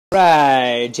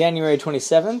Right, January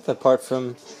 27th, apart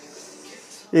from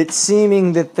it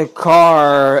seeming that the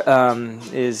car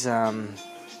is not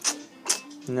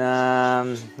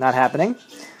happening.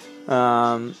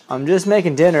 I'm just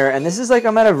making dinner, and this is like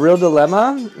I'm at a real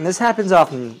dilemma, and this happens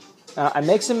often. I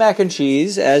make some mac and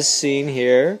cheese, as seen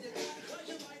here.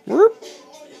 Whoop.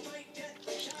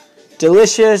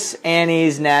 Delicious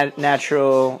Annie's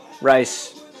natural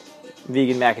rice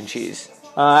vegan mac and cheese.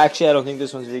 Actually, I don't think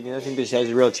this one's vegan. I think this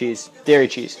has real cheese, dairy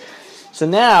cheese. So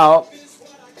now,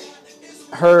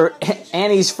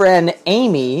 Annie's friend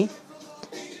Amy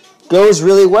goes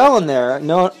really well in there.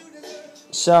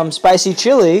 Some spicy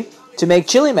chili to make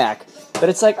chili mac. But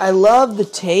it's like, I love the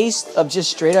taste of just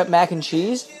straight up mac and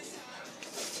cheese.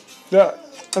 Yeah,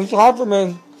 it's hard for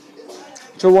me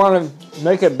to want to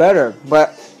make it better,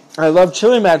 but I love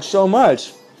chili mac so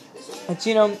much. It's,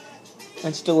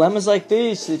 it's dilemmas like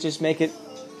these that just make it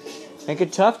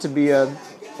tough to be a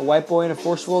white boy in a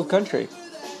first world country.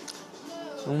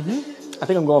 I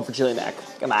think I'm going for chili mac.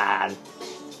 Come on.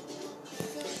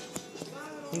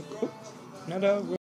 No.